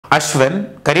Ashwin,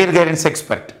 career guidance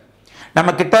expert. நம்ம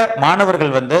கிட்ட மாணவர்கள்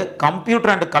வந்து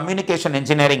கம்ப்யூட்டர் அண்ட் கம்யூனிகேஷன்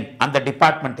இன்ஜினியரிங் அந்த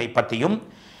டிபார்ட்மெண்ட்டை பற்றியும்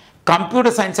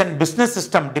computer science and business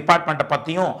system டிபார்ட்மெண்ட்டை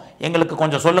பற்றியும் எங்களுக்கு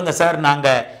கொஞ்சம் சொல்லுங்கள் சார்,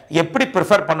 நாங்கள் எப்படி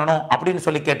ப்ரிஃபர் பண்ணணும் அப்படின்னு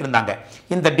சொல்லி கேட்டிருந்தாங்க.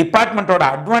 இந்த டிபார்ட்மெண்ட்டோட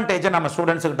அட்வான்டேஜை நம்ம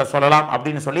ஸ்டூடெண்ட்ஸுக்கிட்ட சொல்லலாம்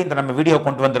அப்படின்னு சொல்லி இந்த நம்ம வீடியோ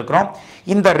கொண்டு வந்திருக்கிறோம்.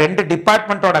 இந்த ரெண்டு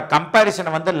டிபார்ட்மெண்ட்டோட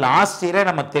கம்பேரிசனை வந்து லாஸ்ட் இயரே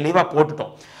நம்ம தெளிவாக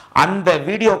போட்டுட்டோம். அந்த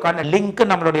வீடியோக்கான லிங்க்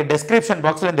நம்மளுடைய டெஸ்கிரிப்ஷன்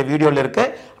பாக்ஸில் இந்த வீடியோவில்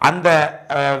இருக்குது. அந்த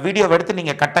வீடியோவை எடுத்து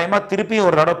நீங்கள் கட்டாயமாக திருப்பி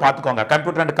ஒரு தடவை பார்த்துக்கோங்க.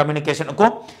 கம்ப்யூட்டர் அண்ட்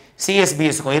கம்யூனிகேஷனுக்கும்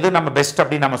சிஎஸ்பிஎஸ்க்கும் இது நம்ம பெஸ்ட்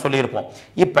அப்படின்னு நம்ம சொல்லியிருப்போம்.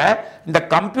 இப்போ இந்த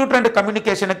கம்ப்யூட்டர் அண்ட்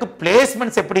கம்யூனிகேஷனுக்கு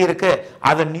பிளேஸ்மெண்ட்ஸ் எப்படி இருக்குது,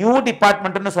 அது நியூ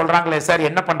டிபார்ட்மெண்ட்னு சொல்கிறாங்களே சார்,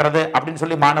 என்ன பண்ணுறது அப்படின்னு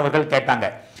சொல்லி மாணவர்கள் கேட்டாங்க.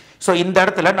 ஸோ இந்த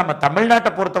இடத்துல நம்ம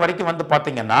தமிழ்நாட்டை பொறுத்த வரைக்கும் வந்து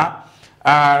பார்த்தீங்கன்னா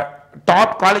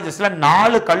டாப் காலேஜஸில்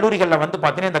 4 கல்லூரிகளில் வந்து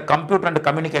பார்த்தீங்கன்னா இந்த கம்ப்யூட்டர் அண்ட்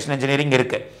கம்யூனிகேஷன் இன்ஜினியரிங்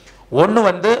இருக்குது. ஒன்று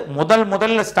வந்து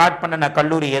முதல்ல ஸ்டார்ட் பண்ணின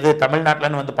கல்லூரி எது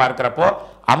தமிழ்நாட்டில்னு வந்து பார்க்குறப்போ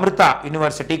அமிர்தா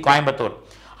யூனிவர்சிட்டி கோயம்புத்தூர்.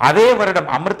 அதே வருடம்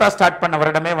அமிர்தா ஸ்டார்ட் பண்ண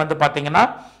வருடமே வந்து பார்த்தீங்கன்னா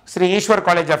Sri Ishwar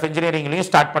college of இன்ஜினியரிங்லையும்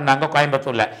start பண்ணாங்க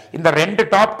கோயம்புத்தூரில். இந்த 2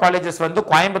 டாப் காலேஜஸ் வந்து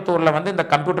கோயம்புத்தூரில் வந்து இந்த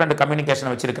கம்ப்யூட்டர் அண்ட்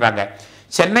கம்யூனிகேஷன் வச்சிருக்கிறாங்க.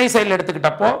 சென்னை சைடில்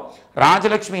எடுத்துக்கிட்டப்போ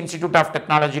Rajalakshmi institute of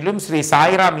டெக்னாலஜிலையும் Sri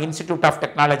Sairam institute of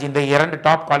technology இந்த 2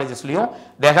 top காலேஜஸ்லையும்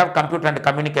they have computer and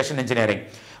communication engineering.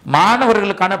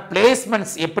 மாணவர்களுக்கான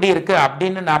பிளேஸ்மெண்ட்ஸ் எப்படி இருக்கு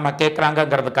அப்படின்னு நாம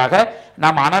கேட்கறாங்கிறதுக்காக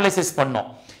நாம் அனாலிசிஸ் பண்ணோம்.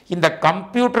 இந்த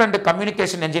கம்ப்யூட்டர் அண்ட்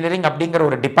கம்யூனிகேஷன் இன்ஜினியரிங் அப்படிங்கிற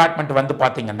ஒரு டிபார்ட்மெண்ட் வந்து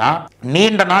பாத்தீங்கன்னா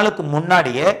நீண்ட நாளுக்கு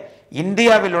முன்னாடியே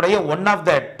இந்தியாவிலுடைய one of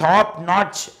the top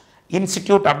notch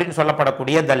institute அப்படின்னு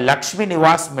சொல்லப்படக்கூடிய த Lakshmi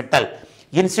Nivas Mittal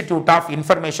institute of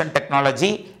information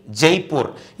technology Jaipur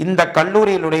இந்த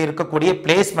கல்லூரியிலுடைய இருக்கக்கூடிய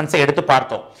பிளேஸ்மெண்ட்ஸை எடுத்து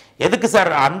பார்த்தோம். எதுக்கு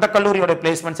சார் அந்த கல்லூரியோட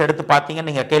பிளேஸ்மெண்ட்ஸ் எடுத்து பார்த்தீங்கன்னு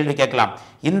நீங்க கேள்வி கேட்கலாம்.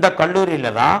 இந்த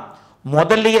கல்லூரியில தான்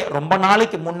முதல்லயே ரொம்ப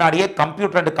நாளைக்கு முன்னாடியே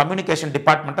கம்ப்யூட்டர் அண்ட் கம்யூனிகேஷன்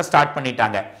டிபார்ட்மெண்ட்டை ஸ்டார்ட்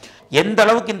பண்ணிட்டாங்க. எந்த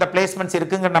அளவுக்கு இந்த பிளேஸ்மெண்ட்ஸ்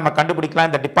இருக்குங்க நம்ம கண்டுபிடிக்கலாம்,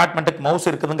 இந்த டிபார்ட்மெண்ட்டுக்கு மவுஸ்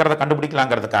இருக்குதுங்கிறத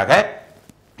கண்டுபிடிக்கலாங்கிறதுக்காக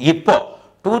இப்போ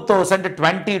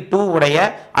 2022 உடைய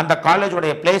அந்த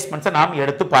காலேஜோடைய பிளேஸ்மெண்ட்ஸை நாம்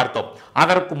எடுத்து பார்த்தோம்.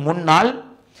 அதற்கு முன்னால்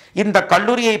இந்த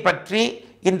கல்லூரியை பற்றி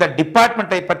இந்த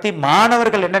டிபார்ட்மெண்ட்டை பற்றி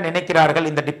மாணவர்கள் என்ன நினைக்கிறார்கள்,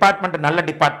 இந்த டிபார்ட்மெண்ட் நல்ல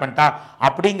டிபார்ட்மெண்ட்டா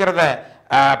அப்படிங்கிறத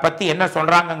பற்றி என்ன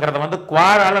சொல்றாங்கிறத வந்து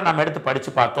குவாரால நம்ம எடுத்து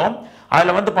படிச்சு பார்த்தோம்.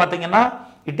 அதில் வந்து பார்த்தீங்கன்னா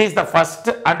it is the first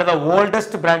and the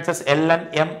oldest branches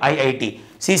LNMIIT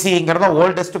CCEங்கிறத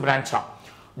oldest பிரான்ச்சா.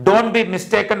 Don't be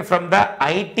mistaken from the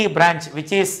ID branch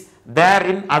which is there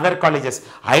in other colleges.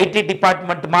 IT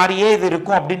department மாதிரியே இது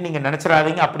இருக்கும் அப்படின்னு நீங்க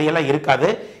நினைச்சிடாதீங்க, அப்படியெல்லாம் இருக்காது.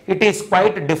 It is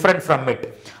quite different from it.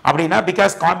 அப்படின்னா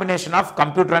because combination of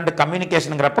computer and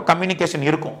கம்யூனிகேஷனுங்கிறப்ப communication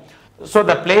இருக்கும். So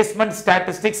the placement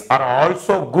statistics are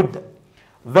also good.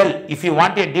 Well, if you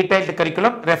want A detailed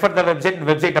curriculum refer த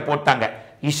வெப்சைட்டை போட்டாங்க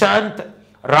இஷாந்த்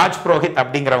ராஜ் புரோஹித்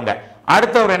அப்படிங்கிறவங்க.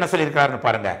 அடுத்தவர் என்ன சொல்லியிருக்காருன்னு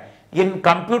பாருங்க. In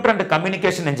computer and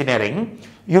communication engineering,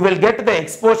 you will get the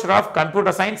exposure of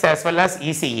computer science as well as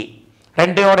ECE.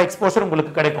 ரெண்டையோட exposure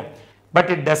உங்களுக்கு கிடைக்கும். But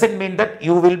it doesn't mean that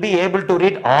you will be able to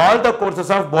read all the courses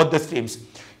of both the streams.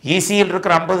 ECE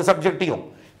இருக்கிற 50 சப்ஜெக்டையும்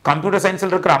computer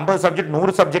சயின்ஸில் இருக்கிற 50 subject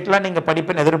 100 சப்ஜெக்ட்லாம் நீங்கள்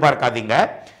படிப்புன்னு எதிர்பார்க்காதீங்க.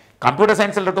 Computer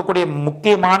சயின்ஸில் இருக்கக்கூடிய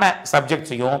முக்கியமான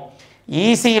சப்ஜெக்ட்ஸையும்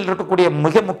ECEயில் இருக்கக்கூடிய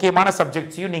மிக முக்கியமான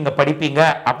சப்ஜெக்ட்ஸையும் நீங்கள் படிப்பீங்க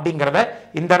அப்படிங்கிறத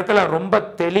இந்த இடத்துல ரொம்ப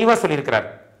தெளிவாக சொல்லியிருக்கிறார்.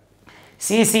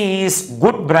 CCE is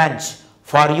good branch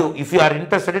for you if you are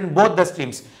interested in both the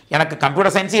streams. எனக்கு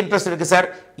கம்ப்யூட்டர் சயின்ஸ் இன்ட்ரெஸ்ட் இருக்கு சார்,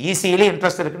 ECEல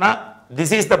இன்ட்ரெஸ்ட் இருக்குன்னா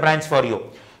this is the branch for you.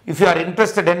 If you are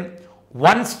interested in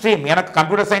one stream, எனக்கு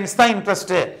computer science தான்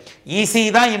interest, ECE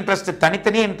தான் interest,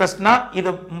 தனித்தனியாக இன்ட்ரெஸ்ட்னா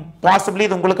இது possibly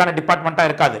இது உங்களுக்கான டிபார்ட்மெண்ட்டாக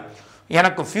இருக்காது.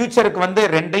 எனக்கு ஃபியூச்சருக்கு வந்து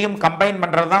ரெண்டையும் கம்பைன்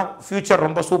பண்ணுறது தான் ஃபியூச்சர்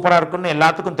ரொம்ப சூப்பராக இருக்குன்னு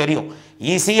எல்லாத்துக்கும் தெரியும்.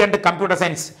 ECE அண்ட் கம்ப்யூட்டர்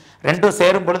சயின்ஸ் ரெண்டும்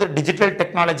சேரும் பொழுது டிஜிட்டல்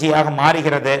டெக்னாலஜியாக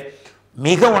மாறுகிறது.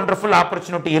 மிக ஒண்டர்ஃபுல்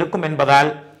ஆப்பர்ச்சுனிட்டி இருக்கும் என்பதால்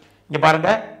இங்க பாருங்க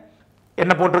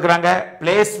என்ன போட்டிருக்கிறாங்க,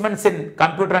 placements in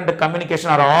computer and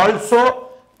communication are also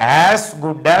as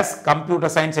good as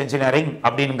computer science engineering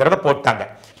அப்படிங்கறத போட்டாங்க.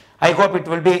 I hope it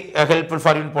will be helpful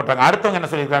for you போட்டாங்க. அடுத்தவங்க என்ன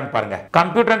சொல்லியிருக்காங்க பாருங்க.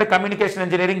 Computer and communication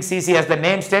engineering CCE as the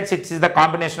name states, it is the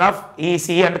combination of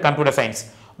ECE and computer science,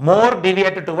 more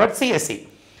deviated towards CSE.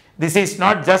 This is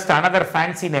not just another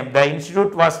fancy name. The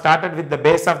institute was started with the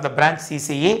base of the branch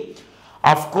CCE.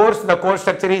 Of course, the course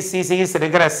structure is CCE is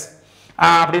rigorous.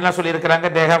 அப்படின்லாம் சொல்லியிருக்கிறாங்க.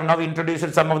 They have now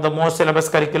introduced some of the most syllabus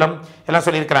curriculum எல்லாம்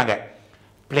சொல்லியிருக்கிறாங்க.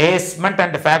 Placement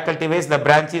and faculty wise the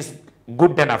branch is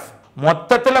good enough.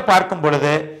 மொத்தத்தில் பார்க்கும்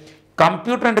பொழுது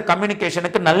computer and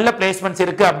கம்யூனிகேஷனுக்கு நல்ல placements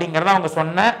இருக்கு அப்படிங்கிறத அவங்க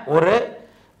சொன்ன ஒரு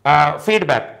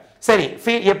ஃபீட்பேக். சரி,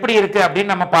 எப்படி இருக்கு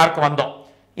அப்படின்னு நம்ம பார்க்க வந்தோம்.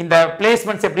 இந்த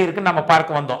பிளேஸ்மெண்ட்ஸ் எப்படி இருக்குன்னு நம்ம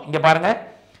பார்க்க வந்தோம். இங்க பாருங்க,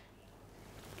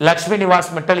 Lakshmi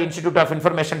Nivas Mittal institute of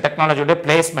information டெக்னாலஜியோட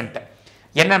placement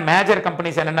என்ன மேஜர்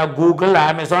கம்பெனிஸ் என்னன்னா Google,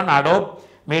 Amazon, Adobe,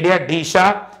 media, Disha,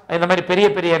 இந்த மாதிரி பெரிய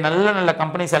பெரிய நல்ல நல்ல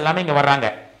கம்பெனிஸ் எல்லாமே இங்க வர்றாங்க.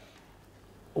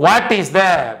 What is the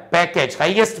package?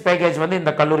 Highest package வந்து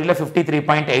இந்த கல்லூரியில்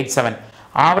 53.87,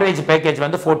 ஆவரேஜ் பேக்கேஜ்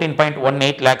வந்து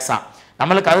 14.18 lakhs.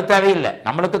 நம்மளுக்கு அது தேவையில்லை.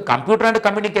 நம்மளுக்கு கம்ப்யூட்டர் அண்ட்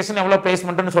கம்யூனிகேஷன் எவ்வளோ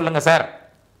பிளேஸ்மெண்ட்னு சொல்லுங்க sir.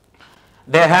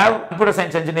 They have computer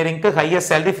science engineering க்கு highest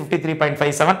salary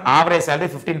 53.57, average salary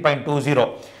 15.20,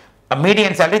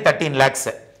 median salary 13 lakhs.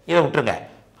 இதை விட்டுருங்க.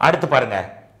 அடுத்து பாருங்க,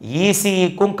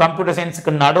 ECEக்கும் கம்ப்யூட்டர்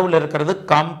சயின்ஸுக்கு நடுவில் இருக்கிறது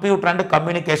கம்ப்யூட்டர் அண்ட்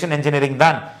கம்யூனிகேஷன் இன்ஜினியரிங்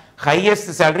தான்.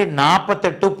 ஹையஸ்ட் சேலரி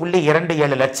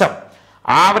 48.27 லட்சம்.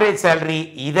 ஆவரேஜ் சேலரி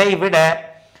இதை விட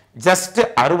ஜஸ்ட்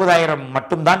 60,000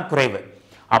 மட்டும்தான் குறைவு.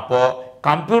 அப்போ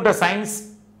computer science,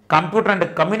 computer and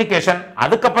communication,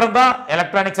 அதுக்கப்புறம் தான்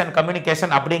எலக்ட்ரானிக்ஸ் அண்ட்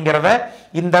கம்யூனிகேஷன் அப்படிங்கிறத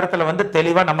இந்த இடத்துல வந்து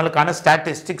தெளிவாக நம்மளுக்கான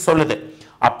ஸ்டாட்டிஸ்டிக் சொல்லுது.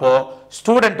 அப்போ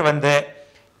ஸ்டூடெண்ட் வந்து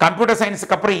கம்ப்யூட்டர்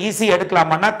சயின்ஸுக்கு அப்புறம் இசி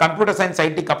எடுக்கலாமான்னா கம்ப்யூட்டர் சயின்ஸ்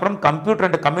ஐடிக்கு அப்புறம் கம்ப்யூட்டர்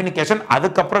அண்ட் கம்யூனிகேஷன்,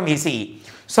 அதுக்கப்புறம் இசிஇ.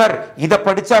 சார் இதை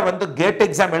படித்தா வந்து கேட்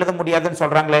எக்ஸாம் எழுத முடியாதுன்னு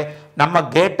சொல்கிறாங்களே, நம்ம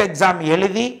கேட் எக்ஸாம்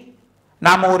எழுதி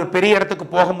நாம் ஒரு பெரிய இடத்துக்கு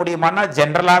போக முடியுமான்னா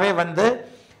ஜென்ரலாகவே வந்து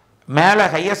மேலே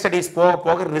ஹையர் ஸ்டடீஸ் போக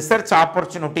போக ரிசர்ச்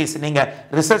ஆப்பர்ச்சுனிட்டிஸ், நீங்கள்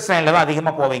ரிசர்ச் லைனில் தான்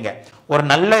அதிகமாக போவீங்க ஒரு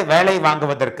நல்ல வேலை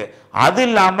வாங்குவதற்கு. அது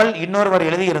இல்லாமல் இன்னொருவர்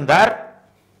எழுதியிருந்தார்,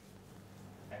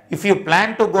 if you plan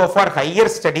to go for higher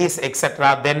studies etc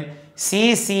then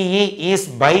CCE is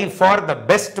by far the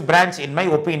best branch in my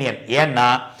opinion. ஏன்னா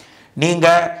நீங்க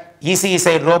ECE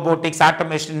side robotics,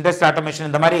 automation, industry automation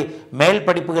இந்த மாதிரி மேல்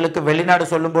படிப்புகளுக்கு வெளிநாடு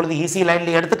சொல்லும் பொழுது ECE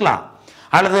லைன்ல எடுத்துக்கலாம்.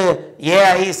 அல்லது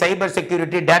AI, cyber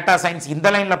security, data science இந்த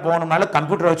லைன்ல போகணும்னாலும்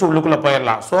கம்ப்யூட்டர் வச்சு உள்ளுக்குள்ள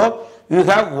போயிடலாம். So you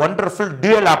have wonderful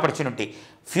dual opportunity.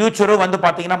 ஃபியூச்சரும் வந்து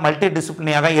பார்த்தீங்கன்னா மல்டி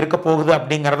டிசிப்ளினியாக தான் இருக்க போகுது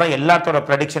அப்படிங்கிறத எல்லாத்தோட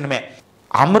ப்ரெடிக்ஷனுமே.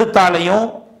 அமிர்தாலையும்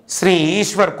ஸ்ரீ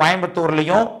ஈஸ்வர்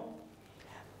கோயம்புத்தூர்லையும்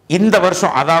இந்த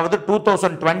வருஷம் அதாவது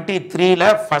 2023ல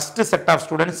ஃபர்ஸ்ட் செட் ஆஃப்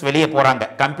ஸ்டூடெண்ட்ஸ் வெளியே போறாங்க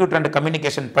கம்ப்யூட்டர் அண்ட்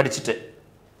கம்யூனிகேஷன் படிச்சுட்டு.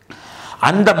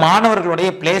 அந்த மாணவர்களுடைய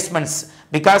பிளேஸ்மெண்ட்ஸ்,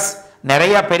 பிகாஸ்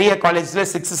நிறைய பெரிய காலேஜ்ல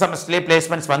 6th செமஸ்டர்லேயே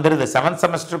பிளேஸ்மெண்ட்ஸ் வந்துருது, 7th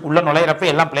செமஸ்டருக்கு உள்ள நுழையிறப்ப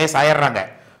எல்லாம் பிளேஸ் ஆயிடுறாங்க.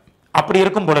 அப்படி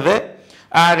இருக்கும் பொழுது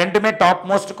ரெண்டுமே டாப்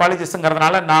மோஸ்ட்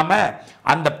காலேஜஸ்ங்கிறதுனால நாம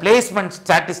அந்த பிளேஸ்மெண்ட்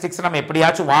ஸ்டாட்டிஸ்டிக்ஸ் நம்ம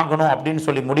எப்படியாச்சும் வாங்கணும் அப்படின்னு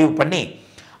சொல்லி முடிவு பண்ணி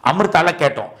அமிர்தால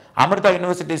கேட்டோம். அமிர்தா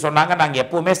யூனிவர்சிட்டி சொன்னாங்க, நாங்கள்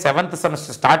எப்பவுமே 7th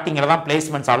செமஸ்டர் ஸ்டார்டிங்கில் தான்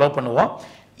பிளேஸ்மெண்ட்ஸ் அலோவ் பண்ணுவோம்,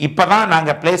 இப்போ தான்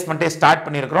நாங்கள் பிளேஸ்மெண்ட்டே ஸ்டார்ட்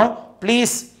பண்ணியிருக்கிறோம்,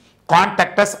 please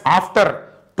contact as after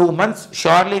 2 months,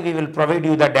 surely we will provide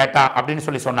you the data அப்படின்னு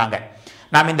சொல்லி சொன்னாங்க.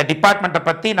 நாம் இந்த டிபார்ட்மெண்ட்டை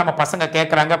பற்றி நம்ம பசங்க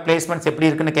கேட்குறாங்க, பிளேஸ்மெண்ட்ஸ் எப்படி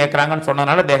இருக்குன்னு கேட்குறாங்கன்னு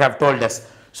சொன்னதுனால they have told as.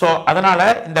 So அதனால்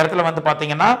இந்த இடத்துல வந்து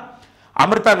பார்த்தீங்கன்னா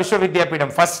Amrita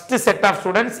Vishwavidyapeetham first set of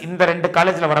students இந்த 2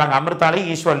 காலேஜில் வர்றாங்க,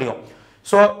 அமிர்தாலையும் ஈஸ்வர்லையும்.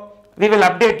 So we will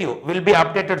update you, will be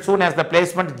updated soon as the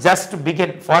placement just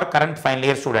begin for current final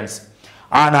year students.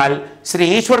 ஆனால் Sri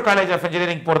Ishwar college of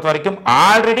engineering பொறுத்த வரைக்கும்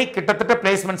ஆல்ரெடி கிட்டத்தட்ட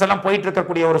பிளேஸ்மெண்ட்ஸ் எல்லாம் போயிட்டு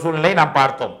இருக்கக்கூடிய ஒரு சூழ்நிலை நாம்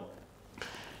பார்த்தோம்.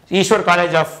 ஈஸ்வர்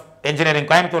காலேஜ் ஆஃப் இன்ஜினியரிங்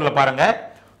கோயம்புத்தூர்ல பாருங்க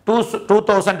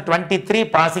 2023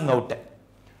 பாசிங் அவுட்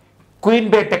குயின்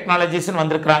பே டெக்னாலஜிஸ்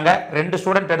வந்திருக்காங்க, 2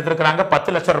 ஸ்டூடெண்ட் எடுத்திருக்காங்க 10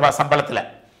 லட்சம் ரூபாய் சம்பளத்தில்.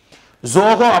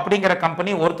 ஜோஹோ அப்படிங்கிற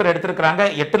கம்பெனி ஒருத்தர் எடுத்திருக்காங்க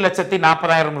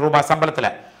 8,40,000 ரூபாய் சம்பளத்தில்.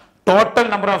 Total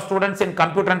number of students in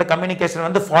computer and communication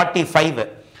வந்து 45.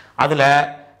 அதுல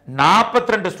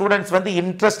 42 ஸ்டூடெண்ட்ஸ் வந்து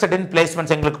இன்ட்ரெஸ்டட் இன்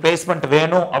பிளேஸ்மெண்ட்ஸ், எங்களுக்கு பிளேஸ்மெண்ட்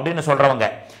வேணும் அப்படின்னு சொல்றவங்க.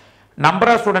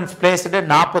 Number of students placed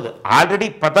 40. Already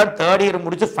இப்பதான் 3rd இயர்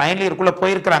முடிச்சு ஃபைனல் இயருக்குள்ள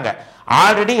போயிருக்காங்க.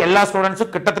 ஆல்ரெடி எல்லா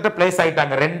ஸ்டூடெண்ட்ஸும் கிட்டத்தட்ட பிளேஸ்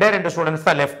ஆயிட்டாங்க, 2 ஸ்டூடெண்ட்ஸ்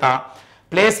தான் லெஃப்ட் தான்.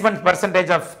 Placement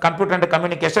percentage of computer and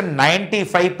communication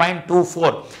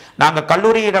 95.24. நாங்கள்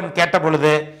கல்லூரியிடம் கேட்ட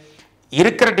பொழுது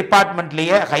இருக்கிற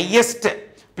டிபார்ட்மெண்ட்லேயே ஹையஸ்ட்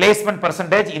பிளேஸ்மெண்ட்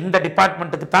பர்சன்டேஜ் இந்த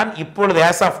டிபார்ட்மெண்ட்டுக்கு தான் இப்பொழுது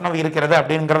as of now இருக்கிறது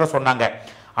அப்படிங்கிறத சொன்னாங்க.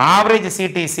 Average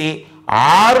CDC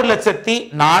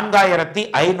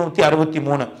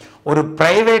 6,04,563. ஒரு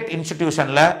பிரைவேட்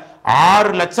இன்ஸ்டிடியூஷன்ல 6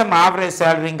 லட்சம் ஆவரேஜ்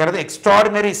சேலரிங்கிறது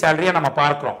எக்ஸ்ட்ராடினரி சேலரியா நம்ம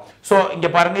பார்க்கிறோம். ஸோ இங்க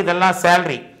பாருங்க, இதெல்லாம்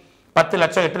சேலரி 10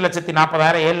 லட்சம்,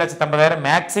 8,40,000, 7,50,000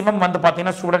 மேக்ஸிமம் வந்து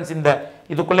பார்த்தீங்கன்னா ஸ்டூடெண்ட்ஸ் இந்த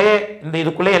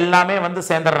இதுக்குள்ளே எல்லாமே வந்து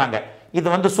சேர்ந்துடுறாங்க. இது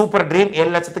வந்து சூப்பர் ட்ரீம்,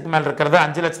 7 லட்சத்துக்கு மேல் இருக்கிறது,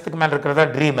 5 லட்சத்துக்கு மேல் இருக்கிறதா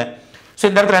ட்ரீம். ஸோ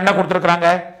இந்த இடத்துல என்ன கொடுத்துருக்காங்க,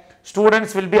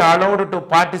 students will be allowed to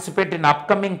participate in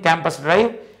upcoming campus drive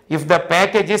if the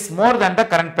package is more than the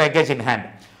current package in hand.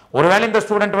 ஒருவேளை இந்த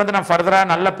ஸ்டூடெண்ட் வந்து நான் ஃபர்தராக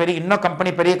நல்ல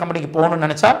இன்னும் பெரிய கம்பெனிக்கு போகணும்னு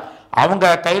நினைச்சா அவங்க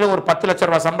கையில் ஒரு 10 லட்சம்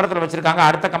ரூபாய் சம்பளத்தில் வச்சிருக்காங்க,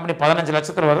 அடுத்த கம்பெனி 15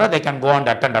 லட்சத்தில் வருதா they can go and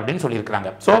attend அப்படின்னு சொல்லியிருக்காங்க.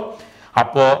 ஸோ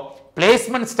அப்போ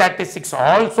placement statistics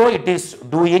also it is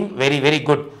doing very very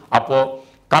good. அப்போ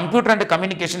computer and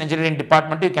communication engineering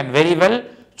department you can very well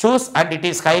choose and it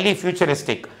is highly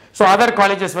futuristic. So other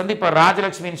colleges வந்து இப்போ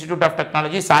Rajalakshmi institute of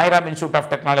technology, Sairam institute of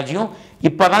டெக்னாலஜியும்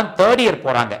இப்போ தான் 3rd year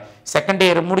போகிறாங்க. 2nd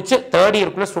year முடிச்சு 3rd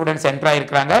இயருக்குள்ள students enter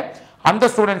ஆகிருக்கிறாங்க. அந்த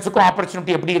ஸ்டூடெண்ட்ஸுக்கும்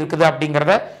opportunity எப்படி இருக்குது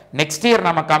அப்படிங்கிறத நெக்ஸ்ட் இயர்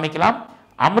நம்ம காமிக்கலாம்.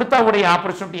 அமிர்தாவுடைய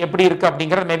ஆப்பர்ச்சுனிட்டி எப்படி இருக்குது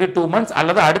அப்படிங்கிறது மேபி 2 months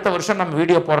அல்லது அடுத்த வருஷம் நம்ம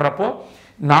வீடியோ போடுறப்போ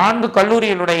 4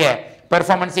 கல்லூரிகளுடைய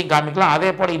பெர்ஃபார்மன்ஸையும் காமிக்கலாம். அதே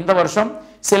போல் இந்த வருஷம்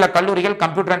சில கல்லூரிகள்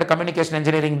கம்ப்யூட்டர் அண்ட் கம்யூனிகேஷன்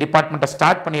இன்ஜினியரிங் டிபார்ட்மெண்ட்டை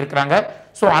ஸ்டார்ட் பண்ணியிருக்கிறாங்க.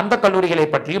 ஸோ அந்த கல்லூரிகளை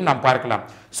பற்றியும் நாம் பார்க்கலாம்.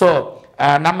 ஸோ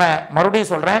நம்ம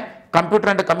மறுபடியும் சொல்கிறேன்,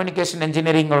 computer and communication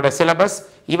இன்ஜினியரிங்கோட syllabus,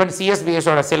 even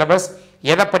சிஎஸ்பிஎஸோட syllabus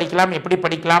எதை படிக்கலாம் எப்படி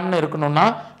படிக்கலாம்னு இருக்கணும்னா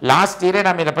லாஸ்ட் இயரே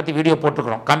நம்ம இதை பற்றி வீடியோ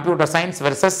போட்டிருக்கிறோம், கம்ப்யூட்டர் சயின்ஸ்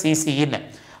வெர்சஸ் சிசிஇன்னு.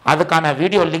 அதுக்கான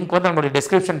வீடியோ லிங்க் வந்து நம்மளுடைய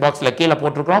டிஸ்கிரிப்ஷன் பாக்ஸில் கீழே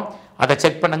போட்டிருக்கிறோம், அதை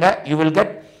செக் பண்ணுங்கள். You will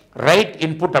get right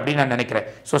input அப்படின்னு நான் நினைக்கிறேன்.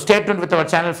 So stay tuned with our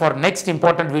channel for next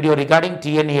important video regarding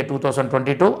TNEA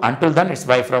 2022. Until then, it's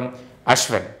bye from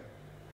Ashwin.